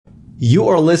You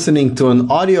are listening to an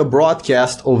audio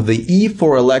broadcast of the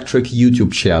E4Electric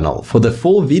YouTube channel. For the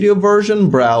full video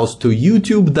version, browse to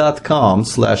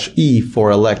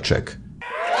youtube.com/E4Electric.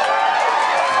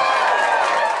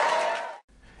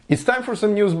 It's time for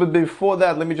some news, but before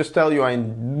that, let me just tell you I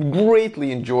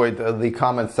greatly enjoyed the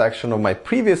comment section of my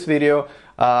previous video,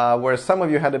 where some of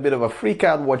you had a bit of a freak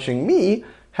out watching me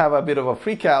have a bit of a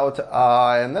freak out,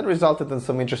 and that resulted in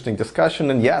some interesting discussion.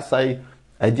 And yes,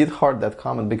 I did heart that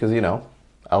comment because, you know,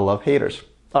 I love haters.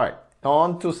 All right,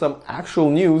 on to some actual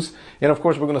news. And of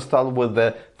course, we're going to start with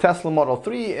the Tesla Model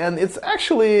 3. And it's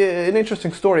actually an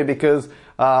interesting story because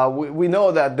we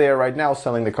know that they're right now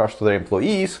selling the cars to their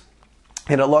employees.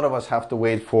 And a lot of us have to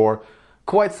wait for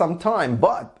quite some time.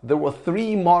 But there were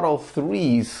three Model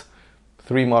 3s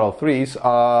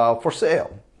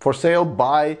for sale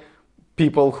by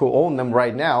people who own them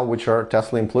right now, which are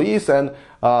Tesla employees. And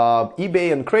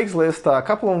eBay and Cragslist, a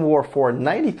couple of them were for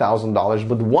 $90,000,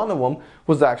 but one of them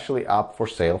was actually up for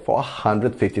sale for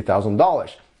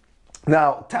 $150,000.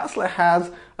 Now, Tesla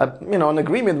has an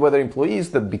agreement with their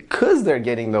employees that because they're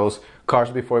getting those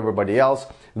cars before everybody else,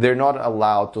 they're not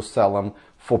allowed to sell them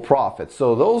for profit.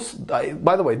 So those,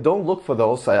 by the way, don't look for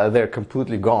those. They're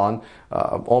completely gone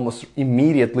almost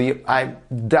immediately. I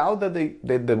doubt that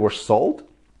they were sold.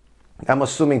 I'm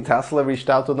assuming Tesla reached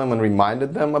out to them and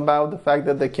reminded them about the fact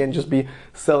that they can't just be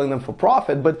selling them for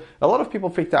profit. But a lot of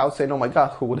people freaked out saying, oh my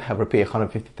God, who would ever pay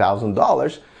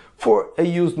 $150,000 for a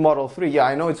used Model 3? Yeah,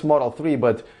 I know it's Model 3,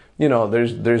 but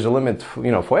there's a limit,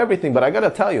 for everything. But I gotta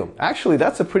tell you, actually,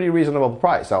 that's a pretty reasonable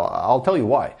price. I'll tell you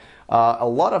why. A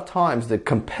lot of times the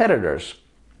competitors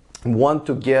want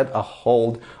to get a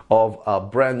hold of a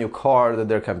brand new car that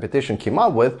their competition came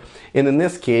up with, and in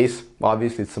this case,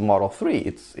 obviously, it's a Model 3.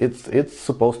 It's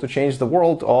supposed to change the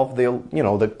world of the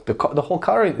whole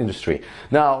car industry.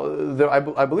 Now,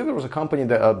 I believe there was a company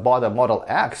that bought a Model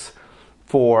X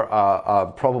for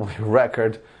probably a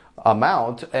record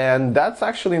amount, and that's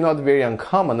actually not very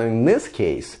uncommon. In this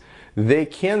case, they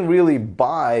can really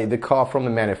buy the car from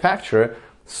the manufacturer.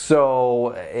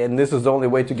 So, and this is the only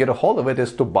way to get a hold of it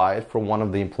is to buy it from one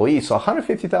of the employees. So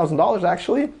 $150,000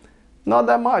 actually, not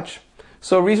that much.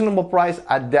 So reasonable price.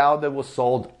 I doubt that was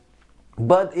sold,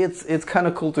 but it's kind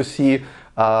of cool to see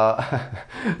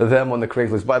them on the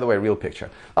Cragslist. By the way, real picture.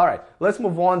 All right, let's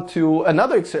move on to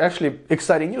another actually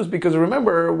exciting news, because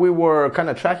remember we were kind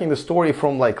of tracking the story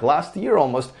from like last year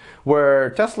almost,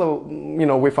 where Tesla,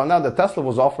 we found out that Tesla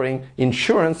was offering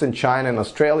insurance in China and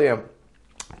Australia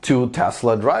to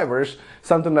Tesla drivers,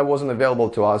 something that wasn't available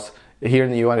to us here in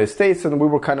the United States, and we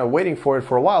were kind of waiting for it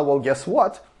for a while. Well, guess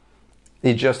what?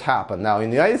 It just happened. Now,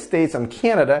 in the United States and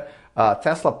Canada,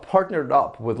 Tesla partnered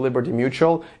up with Liberty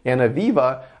Mutual and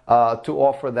Aviva to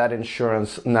offer that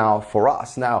insurance now for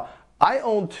us. Now, I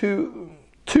own two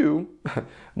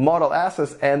Model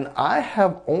S's, and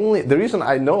the reason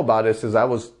I know about this is I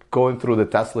was going through the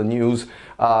Tesla news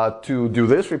to do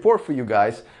this report for you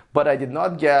guys, but I did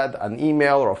not get an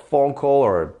email or a phone call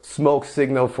or a smoke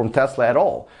signal from Tesla at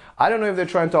all. I don't know if they're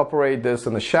trying to operate this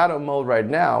in the shadow mode right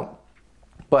now,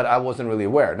 but I wasn't really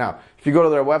aware. Now, if you go to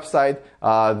their website,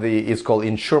 it's called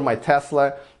Insure My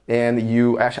Tesla, and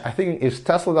I think it's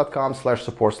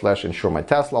tesla.com/support/insure my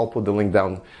Tesla. I'll put the link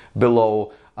down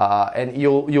below, and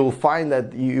you'll find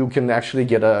that you can actually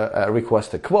get a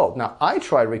request a quote. Now, I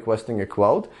tried requesting a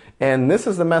quote, and this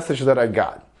is the message that I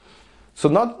got. So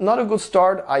not a good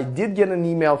start. I did get an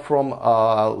email from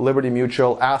Liberty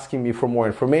Mutual asking me for more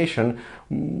information,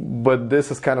 but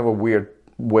this is kind of a weird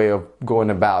way of going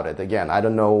about it. Again, I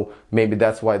don't know, maybe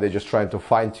that's why they're just trying to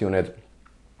fine-tune it,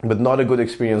 but not a good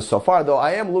experience so far. Though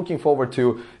I am looking forward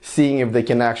to seeing if they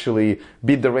can actually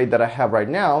beat the rate that I have right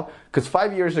now, because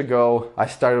 5 years ago I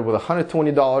started with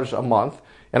 $120 a month,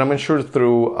 and I'm insured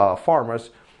through Farmers,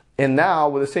 and now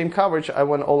with the same coverage I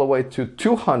went all the way to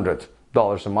 $200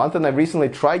 a month. And I recently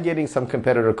tried getting some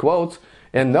competitor quotes,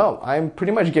 and no, I'm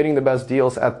pretty much getting the best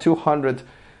deals at $200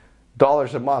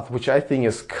 a month, which I think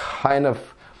is kind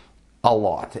of a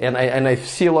lot. And I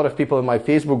see a lot of people in my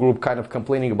Facebook group kind of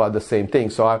complaining about the same thing.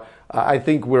 So I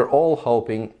think we're all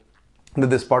hoping that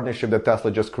this partnership that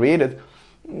Tesla just created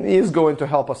is going to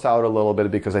help us out a little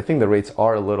bit, because I think the rates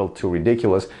are a little too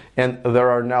ridiculous, and there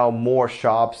are now more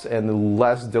shops and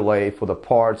less delay for the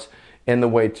parts and the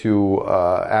way to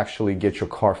actually get your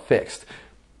car fixed.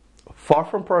 Far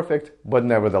from perfect, but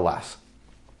nevertheless.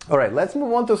 All right, let's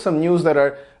move on to some news that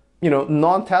are,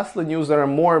 non-Tesla news. There are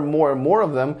more and more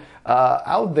of them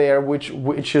out there, which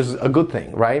is a good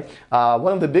thing, right?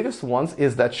 One of the biggest ones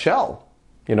is that Shell,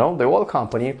 the oil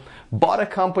company, bought a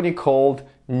company called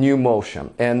New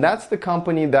Motion, and that's the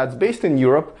company that's based in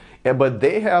Europe, but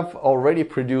they have already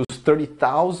produced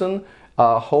 30,000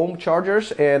 home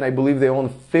chargers, and I believe they own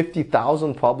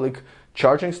 50,000 public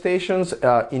charging stations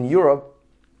in Europe.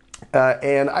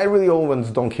 And I really always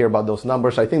don't care about those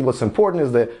numbers. I think what's important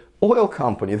is the oil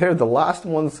company. They're the last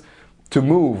ones to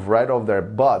move right off their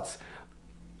butts.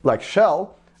 Like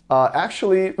Shell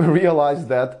actually realized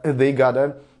that they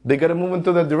gotta move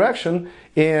into that direction,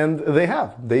 and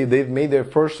they've made their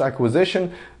first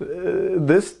acquisition.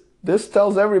 This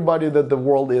tells everybody that the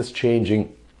world is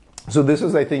changing. So this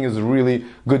is, I think, is really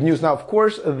good news. Now, of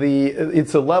course,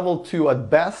 it's a level 2 at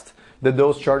best that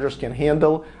those chargers can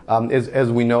handle,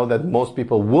 as we know that most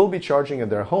people will be charging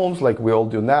at their homes like we all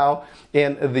do now.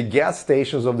 And the gas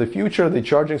stations of the future, the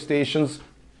charging stations,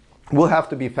 will have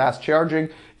to be fast charging,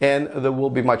 and there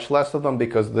will be much less of them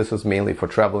because this is mainly for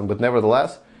traveling. But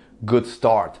nevertheless, good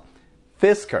start.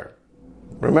 Fisker.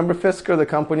 Remember Fisker, the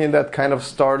company that kind of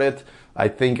started, I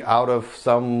think, out of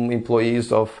some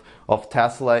employees of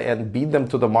Tesla and beat them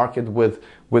to the market with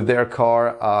their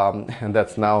car, and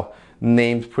that's now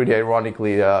named pretty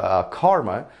ironically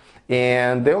Karma.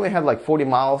 And they only had like 40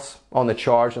 miles on the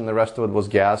charge, and the rest of it was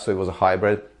gas, so it was a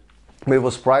hybrid. It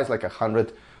was priced like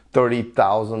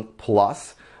 130,000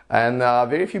 plus, and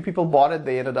very few people bought it.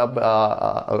 They ended up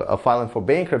filing for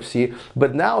bankruptcy,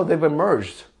 but now they've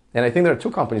emerged. And I think there are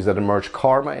 2 companies that emerged,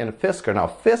 Karma and Fisker. Now,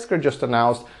 Fisker just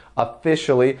announced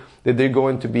officially that they're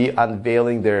going to be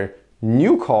unveiling their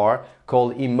new car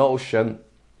called Emotion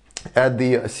at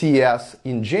the CES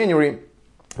in January.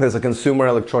 There's a consumer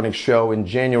electronics show in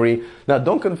January. Now,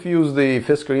 don't confuse the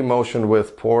Fisker Emotion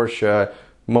with Porsche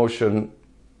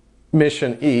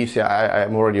Mission E. See,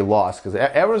 I'm already lost because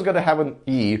everyone's got to have an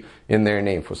E in their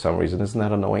name for some reason. Isn't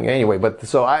that annoying? Anyway, but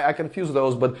so I confuse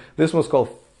those, but this one's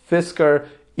called Fisker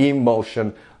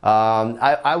Emotion.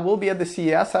 I will be at the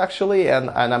CES actually,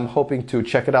 and I'm hoping to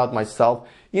check it out myself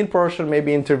in person,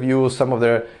 maybe interview some of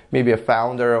their, maybe a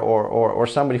founder or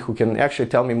somebody who can actually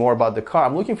tell me more about the car.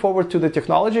 I'm looking forward to the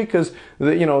technology because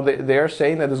they're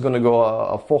saying that it's going to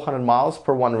go 400 miles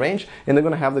per one range, and they're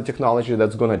going to have the technology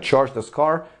that's going to charge this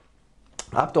car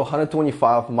up to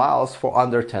 125 miles for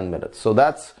under 10 minutes. So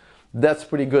that's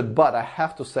pretty good. But I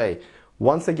have to say,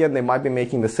 once again, they might be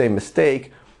making the same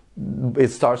mistake. It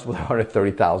starts with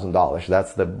 $130,000.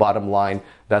 That's the bottom line.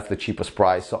 That's the cheapest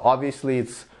price. So obviously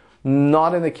it's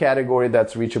not in the category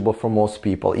that's reachable for most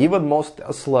people. Even most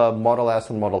Tesla Model S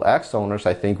and Model X owners,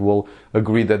 I think, will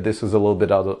agree that this is a little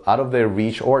bit out of their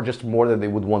reach, or just more than they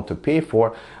would want to pay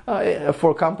for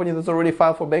a company that's already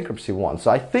filed for bankruptcy once.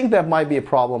 So I think that might be a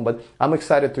problem, but I'm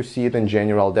excited to see it in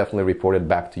January. I'll definitely report it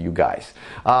back to you guys.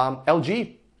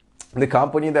 LG, the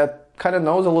company that kind of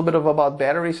knows a little bit about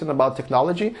batteries and about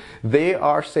technology, they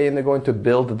are saying they're going to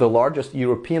build the largest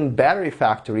European battery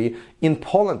factory in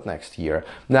Poland next year.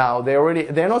 Now,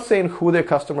 they're not saying who their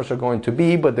customers are going to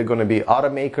be, but they're going to be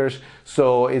automakers.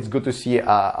 So it's good to see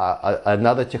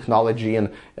another technology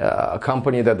and a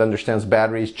company that understands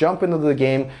batteries jump into the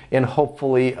game and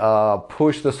hopefully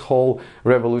push this whole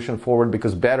revolution forward,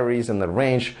 because batteries and the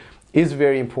range is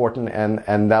very important,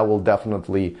 and that will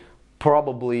definitely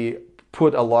probably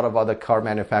put a lot of other car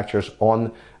manufacturers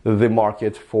on the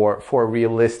market for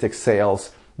realistic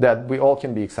sales that we all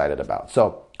can be excited about.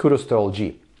 So kudos to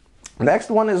LG. Next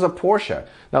one is a Porsche.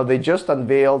 Now, they just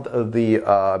unveiled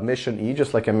the Mission E,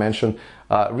 just like I mentioned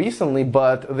recently,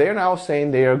 but they're now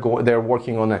saying they're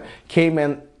working on a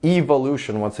Cayman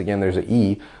Evolution. Once again, there's an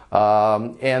E.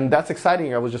 And that's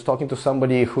exciting. I was just talking to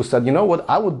somebody who said, you know what,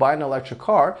 I would buy an electric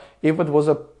car if it was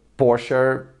a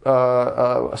Porsche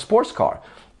sports car.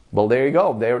 Well, there you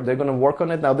go. They're going to work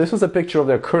on it. Now, this is a picture of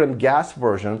their current gas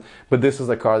version, but this is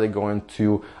the car they're going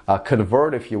to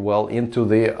convert, if you will, into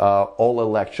the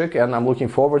all-electric, and I'm looking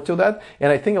forward to that. And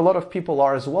I think a lot of people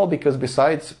are as well, because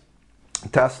besides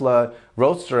Tesla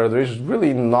Roadster, there's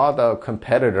really not a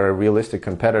competitor, a realistic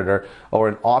competitor, or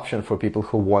an option for people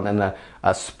who want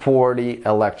a sporty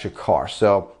electric car.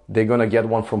 So they're going to get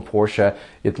one from Porsche,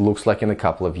 it looks like, in a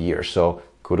couple of years. So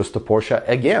kudos to Porsche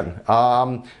again.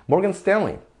 Morgan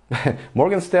Stanley.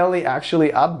 Morgan Stanley actually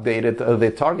updated the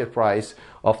target price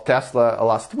of Tesla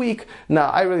last week. Now,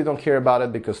 I really don't care about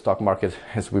it because stock market,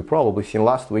 as we probably seen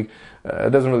last week,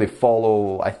 doesn't really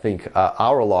follow, I think,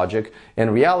 our logic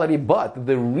and reality. But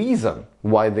the reason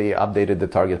why they updated the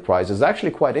target price is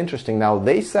actually quite interesting. Now,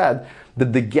 they said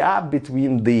that the gap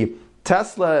between the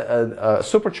Tesla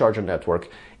supercharger network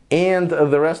and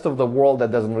the rest of the world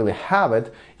that doesn't really have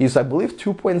it is, I believe,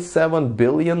 $2.7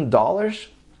 billion.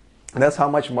 That's how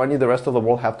much money the rest of the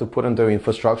world have to put into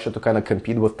infrastructure to kind of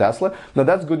compete with Tesla. Now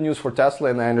that's good news for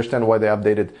Tesla, and I understand why they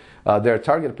updated their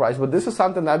target price. But this is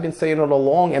something I've been saying all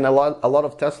along, and a lot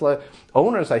of Tesla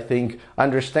owners, I think,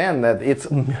 understand that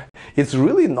it's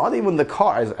really not even the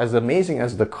car. As amazing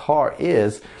as the car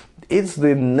is, it's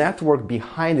the network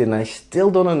behind it. And I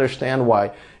still don't understand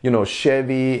why,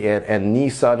 Chevy and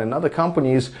Nissan and other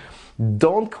companies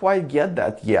don't quite get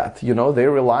that yet.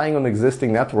 They're relying on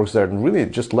existing networks that are really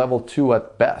just level 2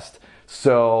 at best.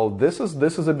 So this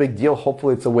is a big deal.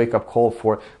 Hopefully it's a wake-up call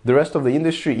for the rest of the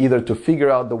industry, either to figure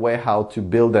out the way how to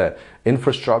build an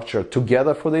infrastructure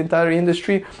together for the entire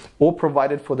industry, or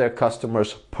provide it for their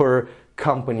customers per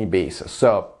company basis.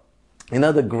 So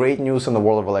another great news in the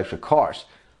world of electric cars.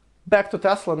 Back to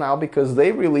Tesla now, because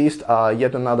they released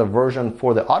yet another version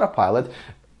for the autopilot.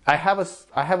 I have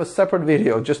a separate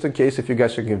video just in case if you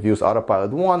guys are confused. Autopilot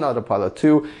 1, Autopilot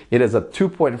 2. It is a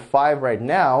 2.5 right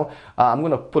now. I'm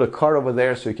going to put a card over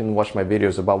there so you can watch my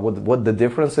videos about what the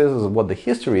difference is, what the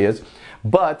history is.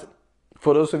 But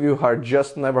for those of you who are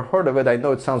just never heard of it, I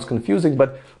know it sounds confusing,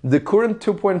 but the current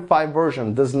 2.5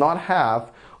 version does not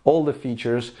have all the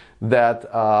features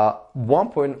that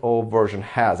 1.0 version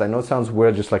has. I know it sounds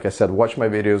weird, just like I said, watch my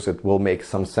videos, it will make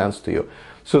some sense to you.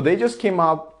 So they just came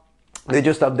out. They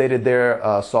just updated their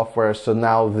software, so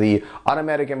now the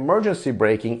automatic emergency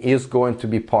braking is going to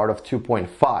be part of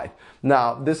 2.5.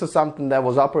 Now, this is something that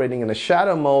was operating in a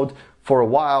shadow mode for a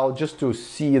while, just to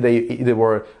see they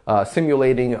were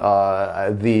simulating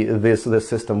this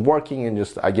system working, and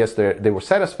just I guess they were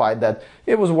satisfied that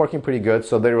it was working pretty good,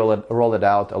 so they roll it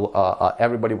out.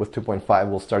 Everybody with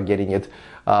 2.5 will start getting it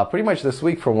pretty much this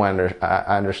week, from what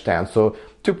I understand. So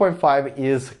 2.5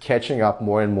 is catching up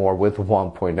more and more with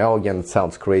 1.0. Again, it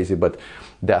sounds crazy, but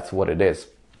that's what it is.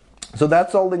 So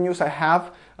that's all the news I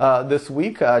have this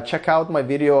week. Check out my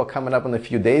video coming up in a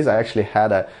few days. I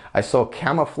saw a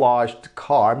camouflaged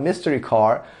car, mystery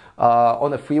car,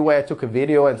 on the freeway. I took a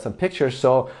video and some pictures.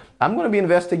 So I'm going to be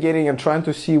investigating and trying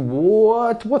to see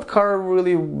what car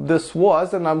really this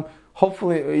was, and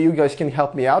hopefully you guys can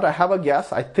help me out. I have a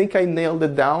guess. I think I nailed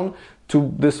it down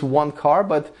to this one car,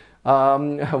 but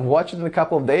watch it in a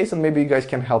couple of days, and maybe you guys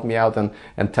can help me out and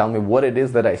tell me what it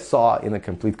is that I saw in a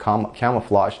complete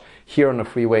camouflage here on the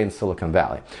freeway in Silicon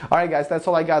Valley. All right, guys, that's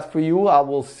all I got for you. I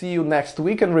will see you next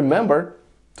week, and remember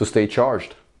to stay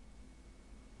charged.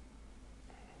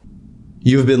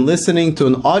 You've been listening to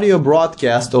an audio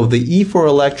broadcast of the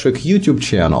E4Electric YouTube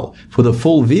channel. For the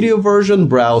full video version,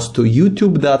 browse to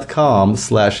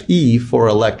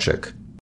youtube.com/E4Electric.